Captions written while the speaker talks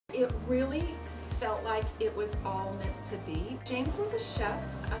really felt like it was all meant to be. James was a chef.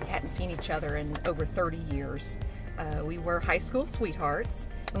 We hadn't seen each other in over 30 years. We were high school sweethearts,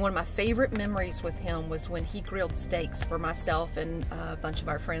 and one of my favorite memories with him was when he grilled steaks for myself and a bunch of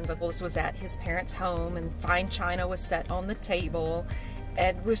our friends. Well, this was at his parents' home, and fine china was set on the table,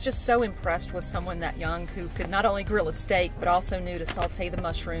 and was just so impressed with someone that young who could not only grill a steak but also knew to saute the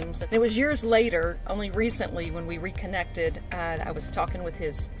mushrooms. And it was years later, only recently, when we reconnected, I was talking with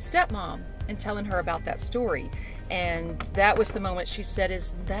his stepmom and telling her about that story, and that was the moment she said,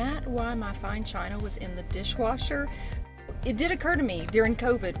 "Is that why my fine china was in the dishwasher?" It did occur to me during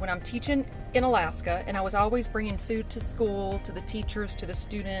COVID when I'm teaching in Alaska, and I was always bringing food to school, to the teachers, to the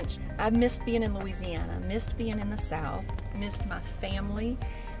students. I missed being in Louisiana, missed being in the South, missed my family,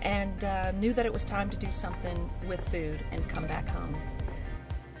 and knew that it was time to do something with food and come back home.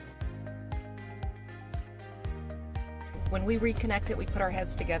 When we reconnected, we put our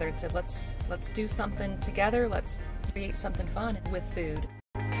heads together and said, let's do something together, let's create something fun with food.